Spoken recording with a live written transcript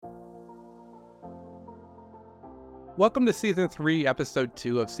Welcome to Season 3, Episode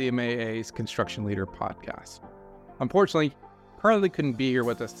 2 of CMAA's Construction Leader Podcast. Unfortunately, Carly couldn't be here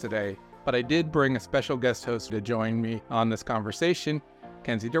with us today, but I did bring a special guest host to join me on this conversation,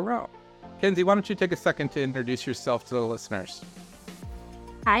 Kenzie Durrell. Kenzie, why don't you take a second to introduce yourself to the listeners?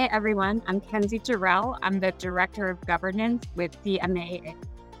 Hi, everyone. I'm Kenzie Durrell. I'm the Director of Governance with CMAA,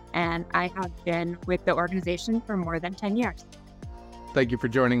 and I have been with the organization for more than 10 years. Thank you for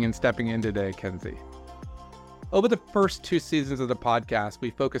joining and stepping in today, Kenzie. Over the first 2 seasons of the podcast,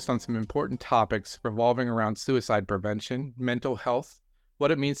 we focused on some important topics revolving around suicide prevention, mental health,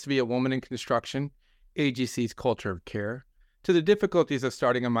 what it means to be a woman in construction, AGC's culture of care, to the difficulties of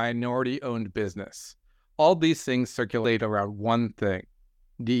starting a minority-owned business. All these things circulate around one thing: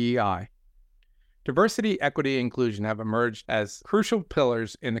 DEI. Diversity, equity, and inclusion have emerged as crucial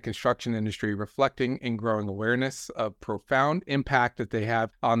pillars in the construction industry, reflecting and growing awareness of profound impact that they have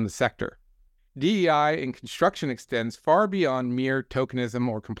on the sector. DEI in construction extends far beyond mere tokenism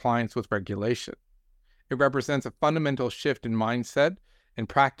or compliance with regulation. It represents a fundamental shift in mindset and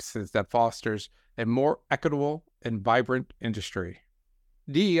practices that fosters a more equitable and vibrant industry.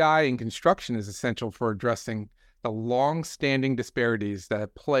 DEI in construction is essential for addressing the long-standing disparities that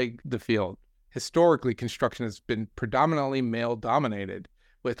have plagued the field. Historically, construction has been predominantly male-dominated,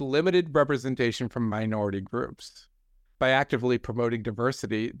 with limited representation from minority groups. By actively promoting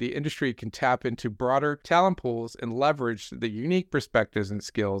diversity, the industry can tap into broader talent pools and leverage the unique perspectives and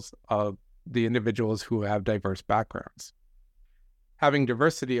skills of the individuals who have diverse backgrounds. Having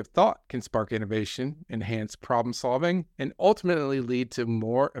diversity of thought can spark innovation, enhance problem solving, and ultimately lead to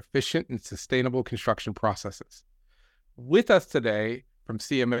more efficient and sustainable construction processes. With us today from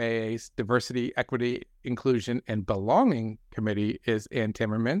CMAA's Diversity, Equity, Inclusion, and Belonging Committee is Anne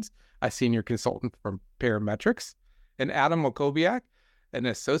Timmermans, a senior consultant from Parametrix, and Adam Walkowiak, an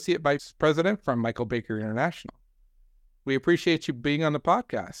associate vice president from Michael Baker International. We appreciate you being on the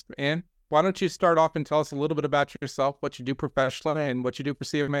podcast. And why don't you start off and tell us a little bit about yourself, what you do professionally, and what you do for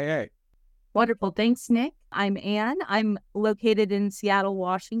CMAA? Wonderful. Thanks, Nick. I'm Anne. I'm located in Seattle,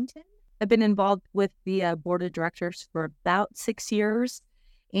 Washington. I've been involved with the board of directors for about 6 years,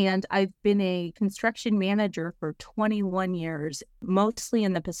 and I've been a construction manager for 21 years, mostly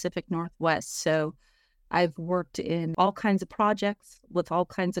in the Pacific Northwest. So I've worked in all kinds of projects with all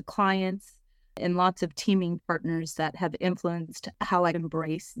kinds of clients and lots of teaming partners that have influenced how I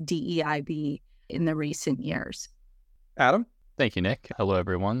embrace DEIB in the recent years. Adam? Thank you, Nick. Hello,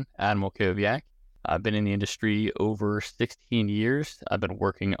 everyone. Adam Walkowiak. I've been in the industry over 16 years. I've been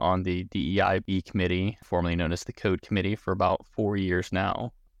working on the DEIB committee, formerly known as the Code Committee, for about 4 years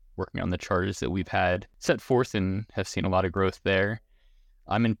now, working on the charges that we've had set forth and have seen a lot of growth there.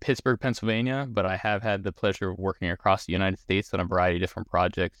 I'm in Pittsburgh, Pennsylvania, but I have had the pleasure of working across the United States on a variety of different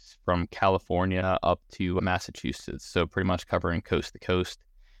projects from California up to Massachusetts, so pretty much covering coast to coast.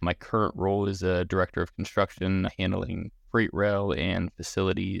 My current role is a director of construction, handling freight rail and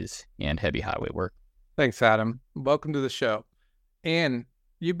facilities and heavy highway work. Thanks, Adam. Welcome to the show. Anne,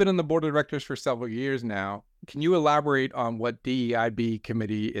 you've been on the board of directors for several years now. Can you elaborate on what DEIB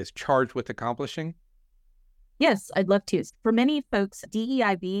committee is charged with accomplishing? Yes, I'd love to. For many folks,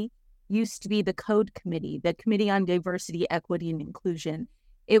 DEIB used to be the Code Committee, the Committee on Diversity, Equity, and Inclusion.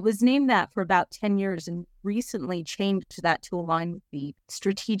 It was named that for about 10 years and recently changed that to align with the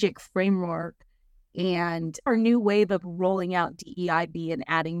strategic framework and our new wave of rolling out DEIB and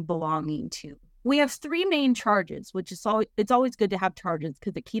adding belonging to. We have 3 main charges, which is it's always good to have charges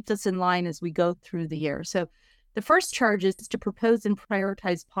because it keeps us in line as we go through the year. So the first charge is to propose and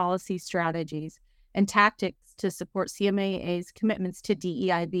prioritize policy strategies and tactics to support CMAA's commitments to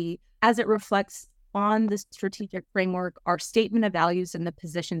DEIB as it reflects on the strategic framework, our statement of values, and the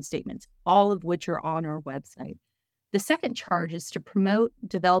position statements, all of which are on our website. The second charge is to promote,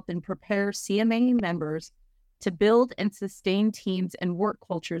 develop, and prepare CMAA members to build and sustain teams and work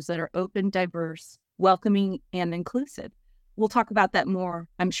cultures that are open, diverse, welcoming, and inclusive. We'll talk about that more,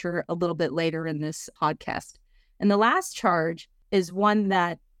 I'm sure, a little bit later in this podcast. And the last charge is one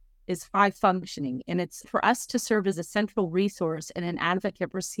that is high functioning, and it's for us to serve as a central resource and an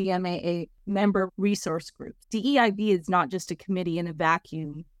advocate for CMAA member resource groups. DEIB is not just a committee in a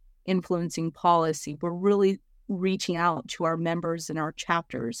vacuum influencing policy. We're really reaching out to our members and our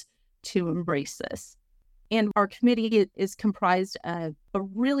chapters to embrace this. And our committee is comprised of a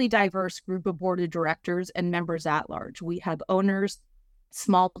really diverse group of board of directors and members at large. We have owners,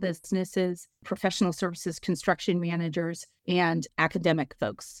 small businesses, professional services, construction managers, and academic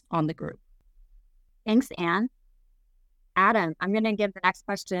folks on the group. Thanks, Anne. Adam, I'm going to give the next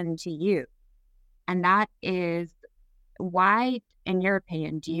question to you. And that is, why in your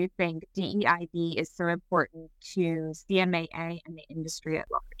opinion, do you think DEIB is so important to CMAA and the industry at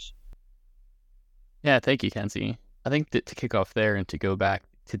large? Yeah, thank you, Kenzie. I think that to kick off there and to go back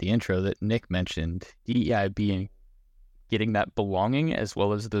to the intro that Nick mentioned, DEIB and getting that belonging as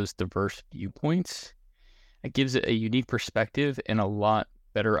well as those diverse viewpoints, it gives it a unique perspective and a lot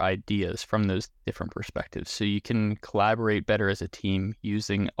better ideas from those different perspectives. So you can collaborate better as a team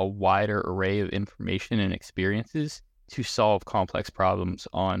using a wider array of information and experiences to solve complex problems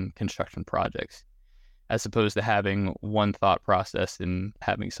on construction projects, as opposed to having one thought process and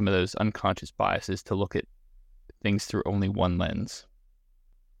having some of those unconscious biases to look at things through only one lens.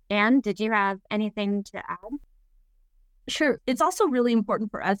 Anne, did you have anything to add? Sure. It's also really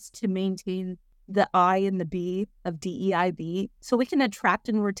important for us to maintain the I and the B of DEIB so we can attract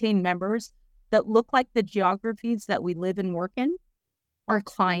and retain members that look like the geographies that we live and work in, our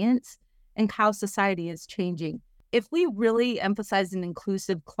clients, and how society is changing. If we really emphasize an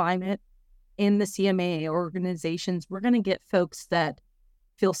inclusive climate in the CMAA organizations, we're going to get folks that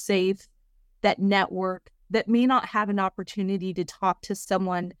feel safe, that network, that may not have an opportunity to talk to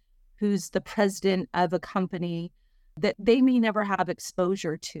someone who's the president of a company that they may never have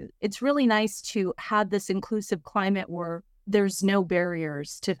exposure to. It's really nice to have this inclusive climate where there's no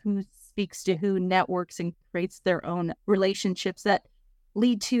barriers to who speaks to who, networks, and creates their own relationships that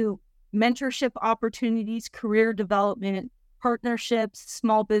lead to mentorship opportunities, career development, partnerships,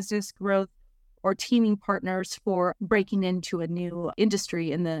 small business growth, or teaming partners for breaking into a new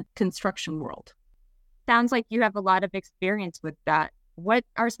industry in the construction world. Sounds like you have a lot of experience with that. What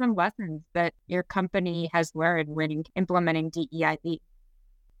are some lessons that your company has learned when implementing DEIB?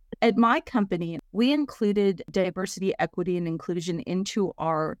 At my company, we included diversity, equity, and inclusion into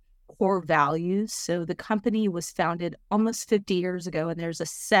our core values. So the company was founded almost 50 years ago, and there's a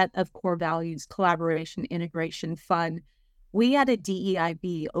set of core values: collaboration, integration, fun. We added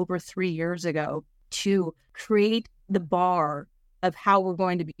DEIB over 3 years ago to create the bar of how we're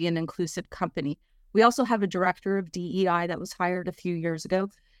going to be an inclusive company. We also have a director of DEI that was hired a few years ago,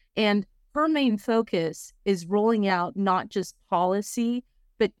 and her main focus is rolling out not just policy,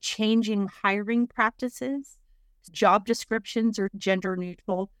 but changing hiring practices. Job descriptions are gender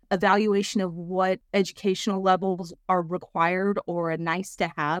neutral, evaluation of what educational levels are required or a nice to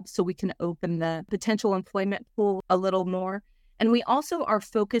have so we can open the potential employment pool a little more. And we also are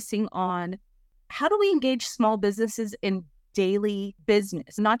focusing on how do we engage small businesses in daily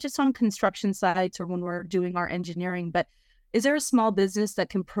business, not just on construction sites or when we're doing our engineering, but is there a small business that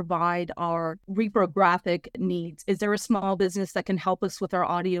can provide our reprographic needs? Is there a small business that can help us with our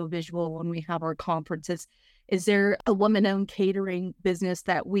audio visual when we have our conferences? Is there a woman-owned catering business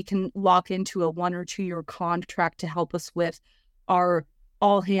that we can lock into a 1 or 2 year contract to help us with our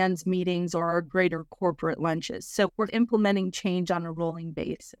all hands meetings or our greater corporate lunches? So we're implementing change on a rolling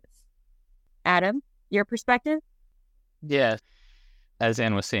basis. Adam, your perspective? Yeah. As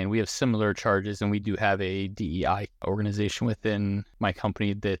Anne was saying, we have similar charges, and we do have a DEI organization within my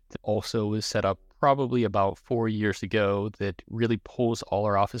company that also was set up probably about 4 years ago that really pulls all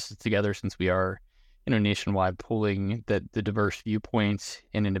our offices together, since we are nationwide, pulling the diverse viewpoints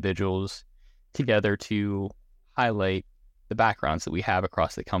and individuals together to highlight the backgrounds that we have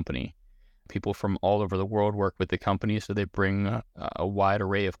across the company. People from all over the world work with the company, so they bring a wide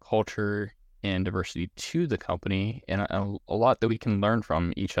array of culture and diversity to the company, and a lot that we can learn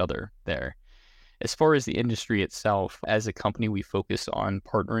from each other there. As far as the industry itself, as a company, we focus on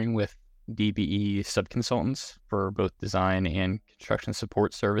partnering with DBE subconsultants for both design and construction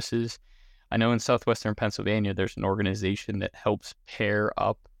support services. I know in southwestern Pennsylvania, there's an organization that helps pair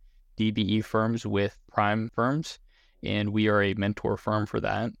up DBE firms with prime firms, and we are a mentor firm for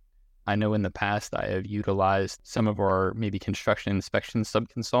that. I know in the past I have utilized some of our maybe construction inspection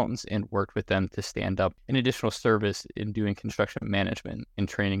subconsultants and worked with them to stand up an additional service in doing construction management and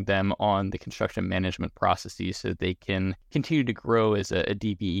training them on the construction management processes so that they can continue to grow as a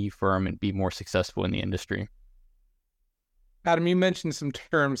DBE firm and be more successful in the industry. Adam, you mentioned some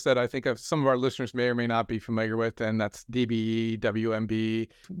terms that I think some of our listeners may or may not be familiar with, and that's DBE, WMB.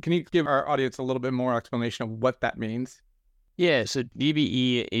 Can you give our audience a little bit more explanation of what that means? Yeah, so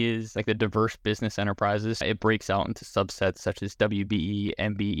DBE is like the diverse business enterprises. It breaks out into subsets such as WBE,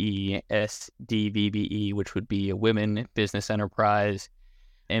 MBE, SDVBE, which would be a women business enterprise.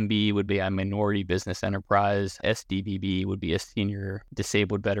 MBE would be a minority business enterprise. SDVBE would be a senior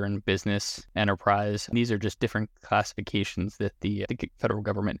disabled veteran business enterprise. These are just different classifications that the federal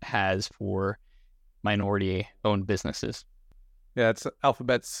government has for minority-owned businesses. Yeah, it's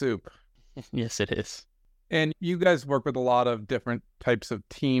alphabet soup. Yes, it is. And you guys work with a lot of different types of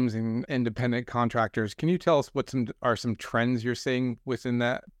teams and independent contractors. Can you tell us what are some trends you're seeing within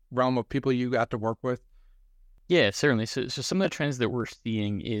that realm of people you got to work with? Yeah, certainly. So some of the trends that we're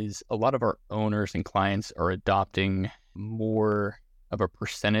seeing is a lot of our owners and clients are adopting more of a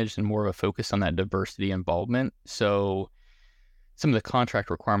percentage and more of a focus on that diversity involvement. So some of the contract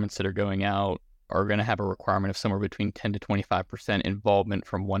requirements that are going out are going to have a requirement of somewhere between 10 to 25% involvement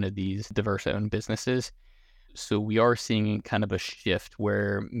from one of these diverse-owned businesses. So we are seeing kind of a shift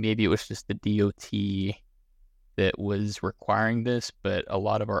where maybe it was just the DOT that was requiring this, but a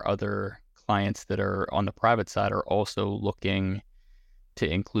lot of our other clients that are on the private side are also looking to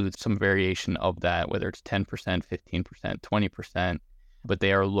include some variation of that, whether it's 10%, 15%, 20%, but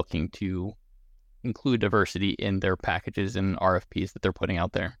they are looking to include diversity in their packages and RFPs that they're putting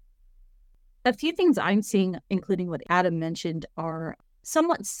out there. A few things I'm seeing, including what Adam mentioned, are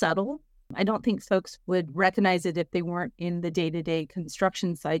somewhat subtle. I don't think folks would recognize it if they weren't in the day-to-day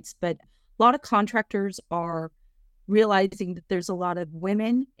construction sites, but a lot of contractors are realizing that there's a lot of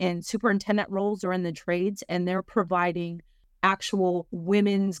women in superintendent roles or in the trades, and they're providing actual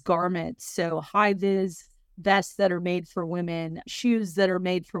women's garments. So high-vis vests that are made for women, shoes that are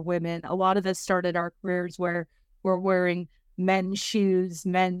made for women. A lot of us started our careers where we're wearing men's shoes,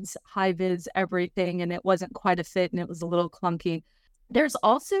 men's high-vis everything, and it wasn't quite a fit and it was a little clunky. There's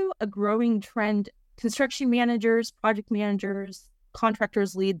also a growing trend. Construction managers, project managers,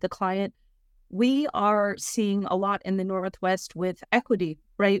 contractors lead the client. We are seeing a lot in the Northwest with equity,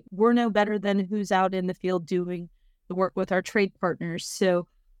 right? We're no better than who's out in the field doing the work with our trade partners. So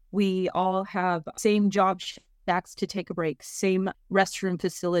we all have same job stacks to take a break, same restroom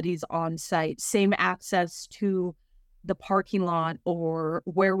facilities on site, same access to the parking lot or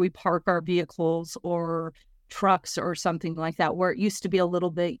where we park our vehicles or trucks or something like that, where it used to be a little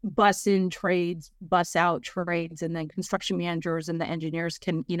bit bus in trades, bus out trades, and then construction managers and the engineers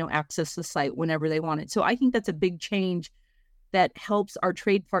can, access the site whenever they want it. So I think that's a big change that helps our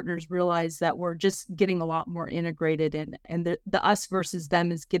trade partners realize that we're just getting a lot more integrated, and the us versus them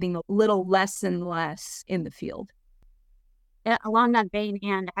is getting a little less and less in the field. Along that vein,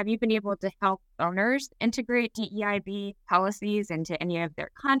 Anne, have you been able to help owners integrate DEIB policies into any of their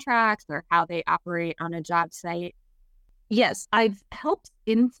contracts or how they operate on a job site? Yes, I've helped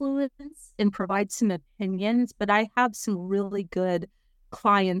influence and provide some opinions, but I have some really good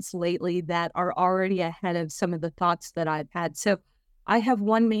clients lately that are already ahead of some of the thoughts that I've had. So I have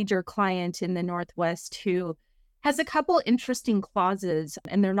one major client in the Northwest who has a couple interesting clauses,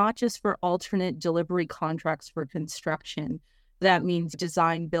 and they're not just for alternate delivery contracts for construction. That means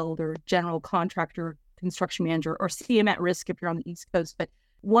design, build, or general contractor, construction manager, or CM at risk if you're on the East Coast. But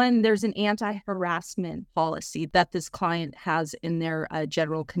one, there's an anti-harassment policy that this client has in their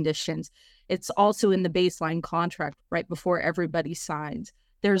general conditions. It's also in the baseline contract right before everybody signs.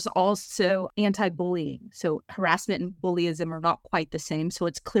 There's also anti-bullying. So harassment and bullyism are not quite the same. So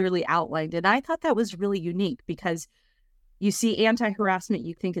it's clearly outlined. And I thought that was really unique because you see anti-harassment,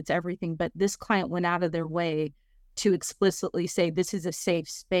 you think it's everything, but this client went out of their way to explicitly say this is a safe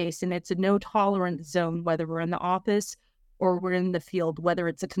space and it's a no tolerance zone, whether we're in the office or we're in the field, whether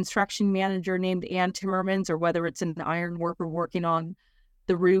it's a construction manager named Anne Timmermans or whether it's an iron worker working on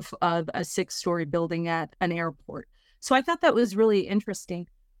the roof of a 6-story building at an airport. So I thought that was really interesting.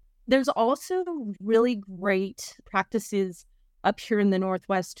 There's also really great practices up here in the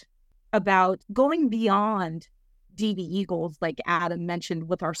Northwest about going beyond DBE goals, like Adam mentioned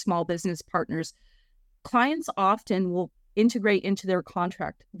with our small business partners. Clients often will integrate into their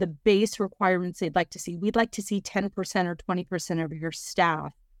contract the base requirements they'd like to see. We'd like to see 10% or 20% of your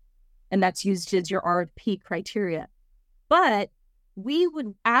staff, and that's used as your RFP criteria. But we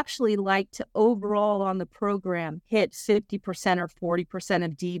would actually like to overall on the program hit 50% or 40%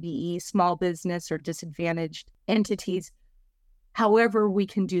 of DBE, small business or disadvantaged entities. However, we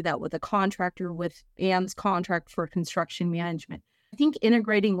can do that with a contractor, with Anne's contract for construction management. I think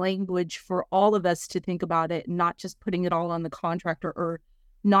integrating language for all of us to think about it, not just putting it all on the contractor or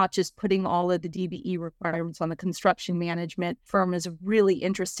not just putting all of the DBE requirements on the construction management firm is really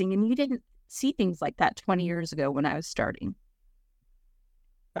interesting. And you didn't see things like that 20 years ago when I was starting.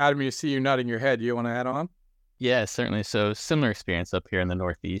 Adam, you see you nodding your head. You want to add on? Yeah, certainly. So similar experience up here in the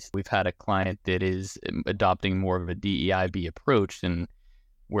Northeast. We've had a client that is adopting more of a DEIB approach, and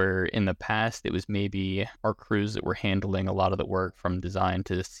where in the past it was maybe our crews that were handling a lot of the work from design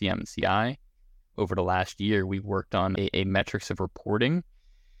to CMCI. Over the last year, we've worked on a metrics of reporting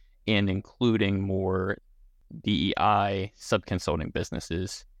and including more DEI sub-consulting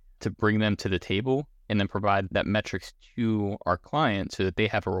businesses to bring them to the table and then provide that metrics to our clients so that they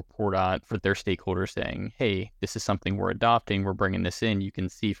have a report on for their stakeholders saying, hey, this is something we're adopting, we're bringing this in. You can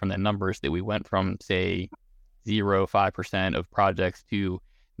see from the numbers that we went from, say, 5% of projects to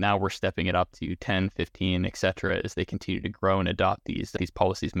now we're stepping it up to 10, 15, et cetera, as they continue to grow and adopt these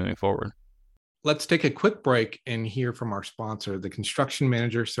policies moving forward. Let's take a quick break and hear from our sponsor, the Construction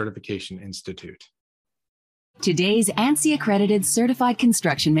Manager Certification Institute. Today's ANSI-accredited Certified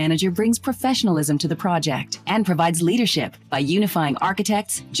Construction Manager brings professionalism to the project and provides leadership by unifying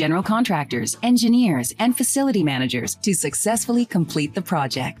architects, general contractors, engineers, and facility managers to successfully complete the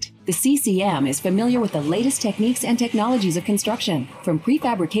project. The CCM is familiar with the latest techniques and technologies of construction, from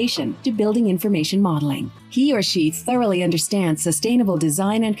prefabrication to building information modeling. He or she thoroughly understands sustainable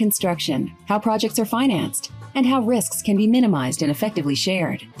design and construction, how projects are financed, and how risks can be minimized and effectively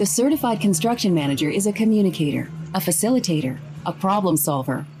shared. The Certified Construction Manager is a communicator, a facilitator, a problem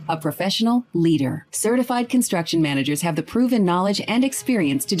solver, a professional leader. Certified Construction Managers have the proven knowledge and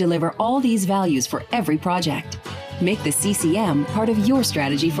experience to deliver all these values for every project. Make the CCM part of your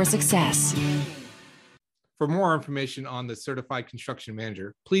strategy for success. For more information on the Certified Construction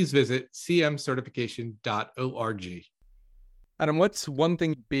Manager, please visit cmcertification.org. Adam, what's one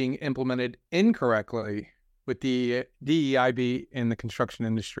thing being implemented incorrectly with the DEIB in the construction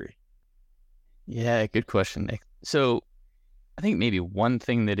industry? Yeah, good question, Nick. So I think maybe one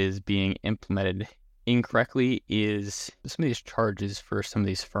thing that is being implemented incorrectly is some of these charges for some of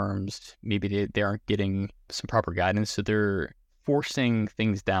these firms. Maybe they aren't getting some proper guidance, so they're forcing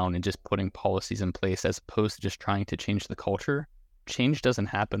things down and just putting policies in place as opposed to just trying to change the culture. Change doesn't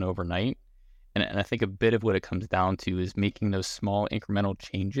happen overnight. And I think a bit of what it comes down to is making those small incremental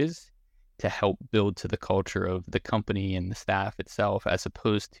changes to help build to the culture of the company and the staff itself, as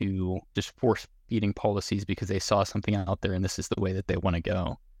opposed to just force feeding policies because they saw something out there and this is the way that they want to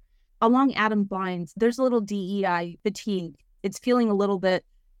go. Along Adam's lines, there's a little DEI fatigue. It's feeling a little bit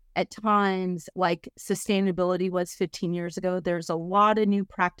at times like sustainability was 15 years ago. There's a lot of new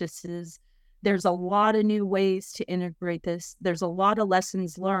practices. There's a lot of new ways to integrate this. There's a lot of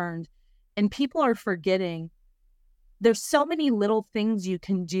lessons learned, and people are forgetting there's so many little things you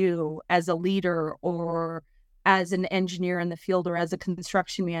can do as a leader or as an engineer in the field or as a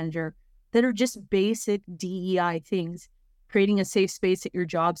construction manager that are just basic DEI things. Creating a safe space at your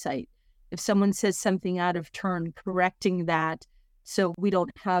job site. If someone says something out of turn, correcting that so we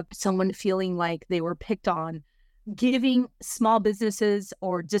don't have someone feeling like they were picked on. Giving small businesses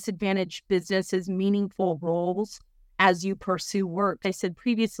or disadvantaged businesses meaningful roles as you pursue work. I said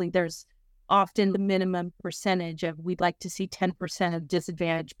previously, there's often the minimum percentage of we'd like to see 10% of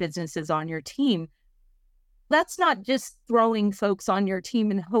disadvantaged businesses on your team. That's not just throwing folks on your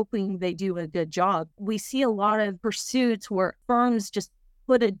team and hoping they do a good job. We see a lot of pursuits where firms just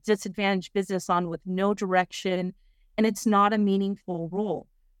put a disadvantaged business on with no direction, and it's not a meaningful role.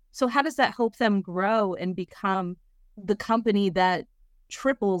 So how does that help them grow and become the company that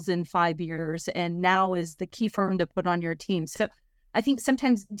triples in 5 years and now is the key firm to put on your team? So I think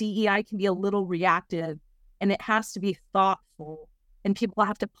sometimes DEI can be a little reactive, and it has to be thoughtful. And people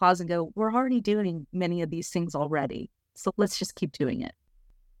have to pause and go, we're already doing many of these things already. So let's just keep doing it.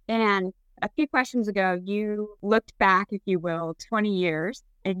 And a few questions ago, you looked back, if you will, 20 years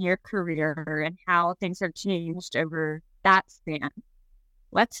in your career and how things have changed over that span.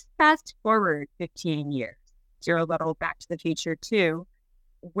 Let's fast forward 15 years. So you're a little back to the future too.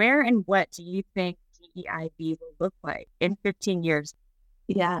 Where and what do you think DEIB will look like in 15 years?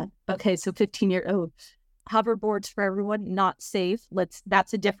 Yeah. Okay. So 15 years. Oh, hoverboards for everyone, not safe.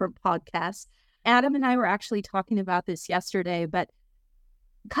 That's a different podcast. Adam and I were actually talking about this yesterday, but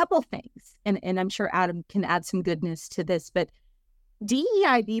a couple things, and I'm sure Adam can add some goodness to this, but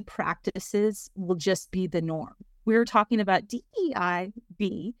DEIB practices will just be the norm. We were talking about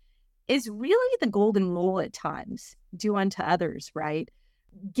DEIB is really the golden rule at times, do unto others, right?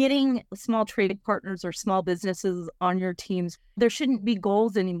 Getting small trading partners or small businesses on your teams, there shouldn't be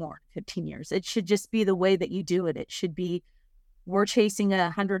goals anymore in 15 years. It should just be the way that you do it. It should be, we're chasing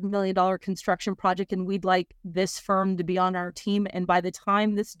a $100 million construction project and we'd like this firm to be on our team. And by the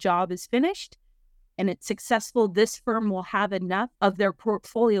time this job is finished and it's successful, this firm will have enough of their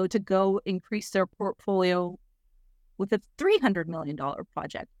portfolio to go increase their portfolio with a $300 million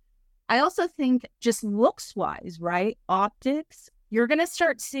project. I also think just looks wise, right? Optics, you're going to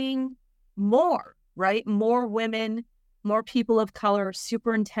start seeing more, right? More women, more people of color,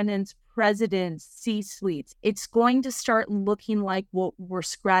 superintendents, presidents, C-suites. It's going to start looking like what we're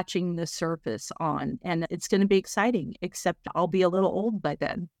scratching the surface on. And it's going to be exciting, except I'll be a little old by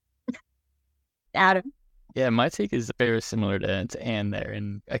then. Adam? Yeah, my take is very similar to Anne there,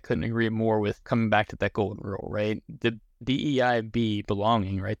 and I couldn't agree more with coming back to that golden rule, right? The DEIB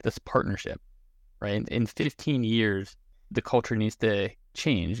belonging, right? This partnership, right? In 15 years, the culture needs to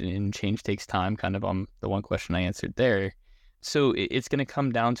change, and change takes time, kind of on the one question I answered there. So it's going to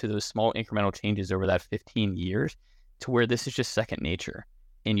come down to those small incremental changes over that 15 years to where this is just second nature.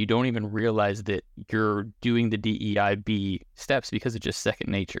 And you don't even realize that you're doing the DEIB steps because it's just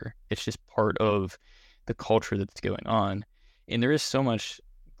second nature. It's just part of the culture that's going on. And there is so much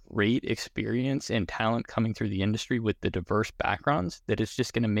great experience and talent coming through the industry with the diverse backgrounds that it's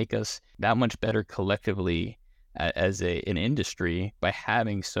just going to make us that much better collectively as an industry by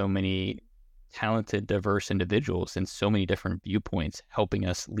having so many talented, diverse individuals and so many different viewpoints helping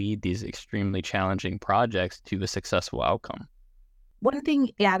us lead these extremely challenging projects to a successful outcome. One thing,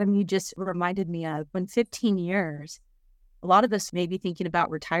 Adam, you just reminded me of, when 15 years, a lot of us may be thinking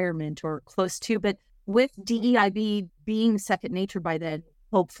about retirement or close to, but with DEIB being second nature by then,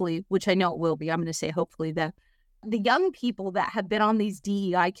 hopefully, which I know it will be, I'm going to say hopefully, that the young people that have been on these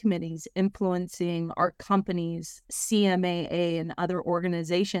DEI committees influencing our companies, CMAA and other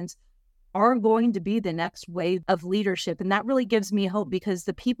organizations are going to be the next wave of leadership. And that really gives me hope, because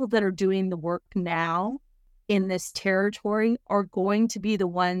the people that are doing the work now in this territory are going to be the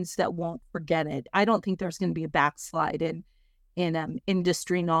ones that won't forget it. I don't think there's going to be a backslide in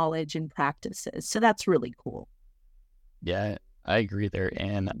industry knowledge and practices. So that's really cool. Yeah, I agree there.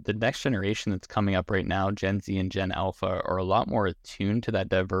 And the next generation that's coming up right now, Gen Z and Gen Alpha, are a lot more attuned to that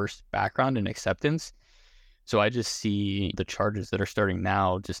diverse background and acceptance. So I just see the charges that are starting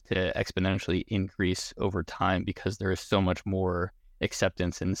now just to exponentially increase over time, because there is so much more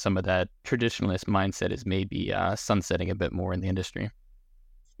acceptance, and some of that traditionalist mindset is maybe sunsetting a bit more in the industry.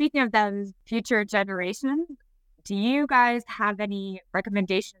 Speaking of those future generations, do you guys have any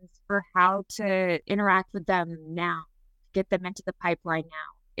recommendations for how to interact with them now, get them into the pipeline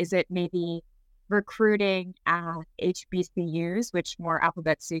now? Is it maybe recruiting at HBCUs, which more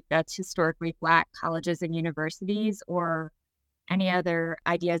alphabet soup, that's historically Black colleges and universities, or any other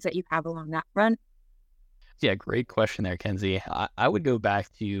ideas that you have along that front? Yeah, great question there, Kenzie. I would go back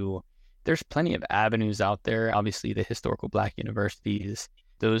to, there's plenty of avenues out there. Obviously, the historical Black universities,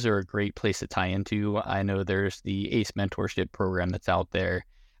 those are a great place to tie into. I know there's the ACE mentorship program that's out there,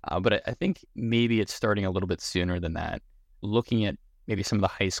 but I think maybe it's starting a little bit sooner than that. Looking at maybe some of the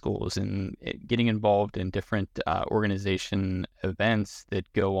high schools and getting involved in different organization events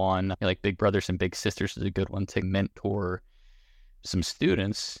that go on, like Big Brothers and Big Sisters is a good one to mentor some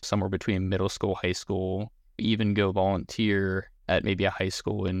students somewhere between middle school, high school, even go volunteer at maybe a high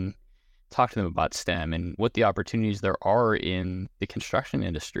school and talk to them about STEM and what the opportunities there are in the construction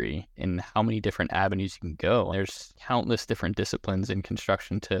industry and how many different avenues you can go. There's countless different disciplines in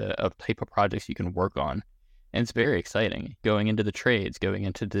construction of type of projects you can work on. And it's very exciting, going into the trades, going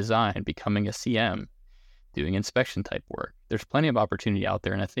into design, becoming a CM, doing inspection type work. There's plenty of opportunity out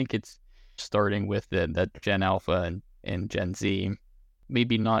there. And I think it's starting with that Gen Alpha and Gen Z,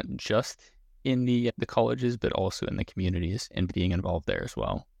 maybe not just in the colleges, but also in the communities and being involved there as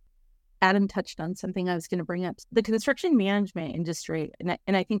well. Adam touched on something I was going to bring up, the construction management industry.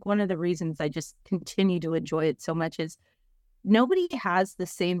 And I think one of the reasons I just continue to enjoy it so much is nobody has the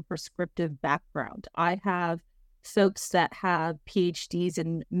same prescriptive background. I have folks that have PhDs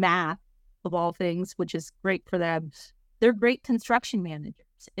in math, of all things, which is great for them. They're great construction managers.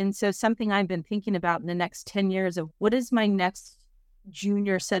 And so something I've been thinking about in the next 10 years of what does my next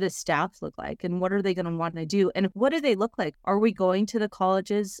junior set of staff look like, and what are they going to want to do, and what do they look like? Are we going to the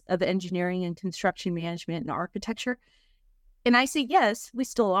colleges of engineering and construction management and architecture? And I say yes, we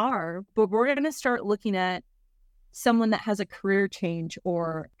still are, but we're going to start looking at someone that has a career change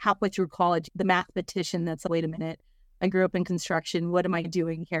or halfway through college, the mathematician that's, wait a minute, I grew up in construction, what am I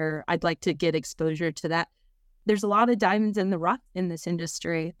doing here? I'd like to get exposure to that. There's a lot of diamonds in the rough in this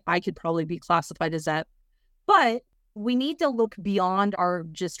industry. I could probably be classified as that, but we need to look beyond our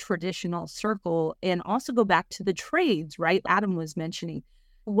just traditional circle and also go back to the trades, right? Adam was mentioning,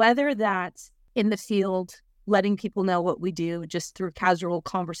 whether that's in the field, letting people know what we do just through casual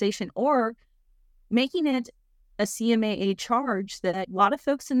conversation, or making it a CMAA charge that a lot of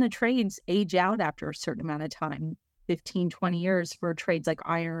folks in the trades age out after a certain amount of time, 15, 20 years for trades like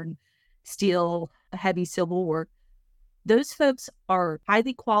iron, steel, heavy civil work. Those folks are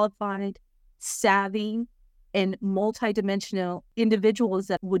highly qualified, savvy, and multidimensional individuals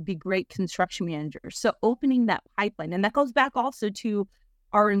that would be great construction managers. So opening that pipeline, and that goes back also to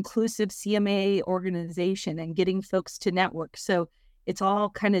our inclusive CMAA organization and getting folks to network. So it's all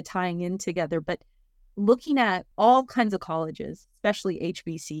kind of tying in together, but looking at all kinds of colleges, especially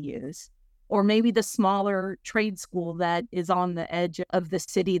HBCUs, or maybe the smaller trade school that is on the edge of the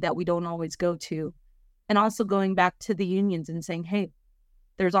city that we don't always go to. And also going back to the unions and saying, hey,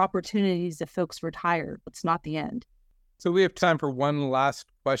 there's opportunities if folks retire. It's not the end. So we have time for one last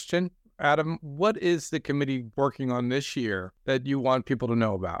question. Adam, what is the committee working on this year that you want people to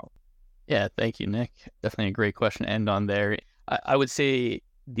know about? Yeah, thank you, Nick. Definitely a great question to end on there. I would say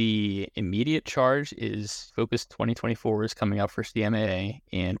the immediate charge is Focus 2024 is coming up for CMAA,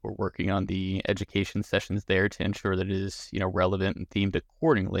 and we're working on the education sessions there to ensure that it is, relevant and themed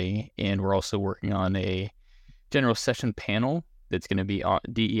accordingly. And we're also working on a general session panel that's going to be on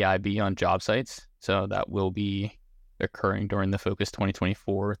DEIB on job sites. So that will be occurring during the Focus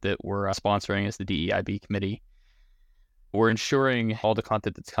 2024 that we're sponsoring as the DEIB committee. We're ensuring all the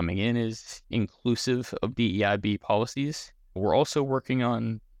content that's coming in is inclusive of DEIB policies. We're also working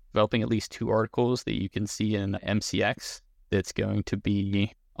on developing at least 2 articles that you can see in MCX that's going to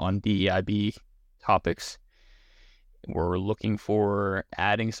be on DEIB topics. We're looking for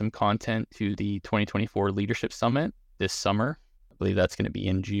adding some content to the 2024 Leadership Summit this summer. I believe that's going to be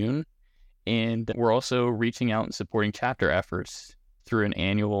in June. And we're also reaching out and supporting chapter efforts through an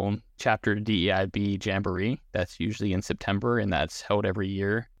annual chapter DEIB Jamboree. That's usually in September, and that's held every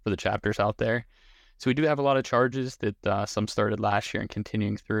year for the chapters out there. So we do have a lot of charges that some started last year and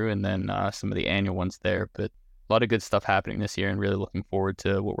continuing through, and then some of the annual ones there. But a lot of good stuff happening this year, and really looking forward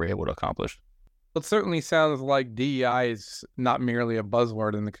to what we're able to accomplish. It certainly sounds like DEI is not merely a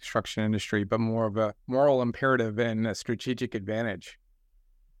buzzword in the construction industry, but more of a moral imperative and a strategic advantage.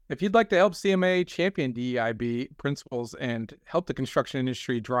 If you'd like to help CMAA champion DEIB principles and help the construction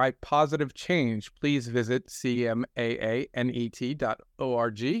industry drive positive change, please visit cmaanet.org,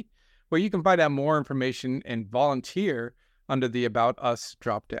 where you can find out more information and volunteer under the About Us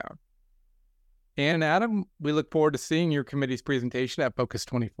dropdown. And Adam, we look forward to seeing your committee's presentation at Focus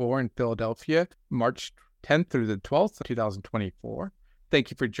 24 in Philadelphia, March 10th through the 12th of 2024.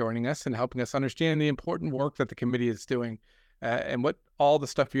 Thank you for joining us and helping us understand the important work that the committee is doing and what all the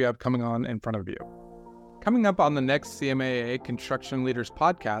stuff you have coming on in front of you. Coming up on the next CMAA Construction Leaders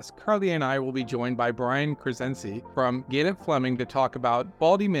podcast, Carly and I will be joined by Brian Krasensi from Gannett Fleming to talk about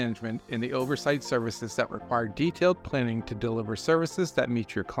quality management and the oversight services that require detailed planning to deliver services that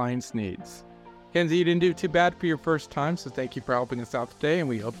meet your clients' needs. Kenzie, you didn't do too bad for your first time, so thank you for helping us out today, and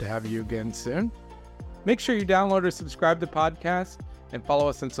we hope to have you again soon. Make sure you download or subscribe to the podcast and follow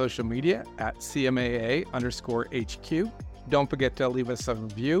us on social media at CMAA_HQ. Don't forget to leave us a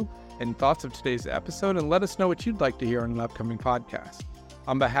review and thoughts of today's episode, and let us know what you'd like to hear on an upcoming podcast.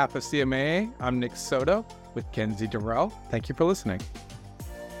 On behalf of CMAA, I'm Nick Soto with Kenzie Durrell. Thank you for listening.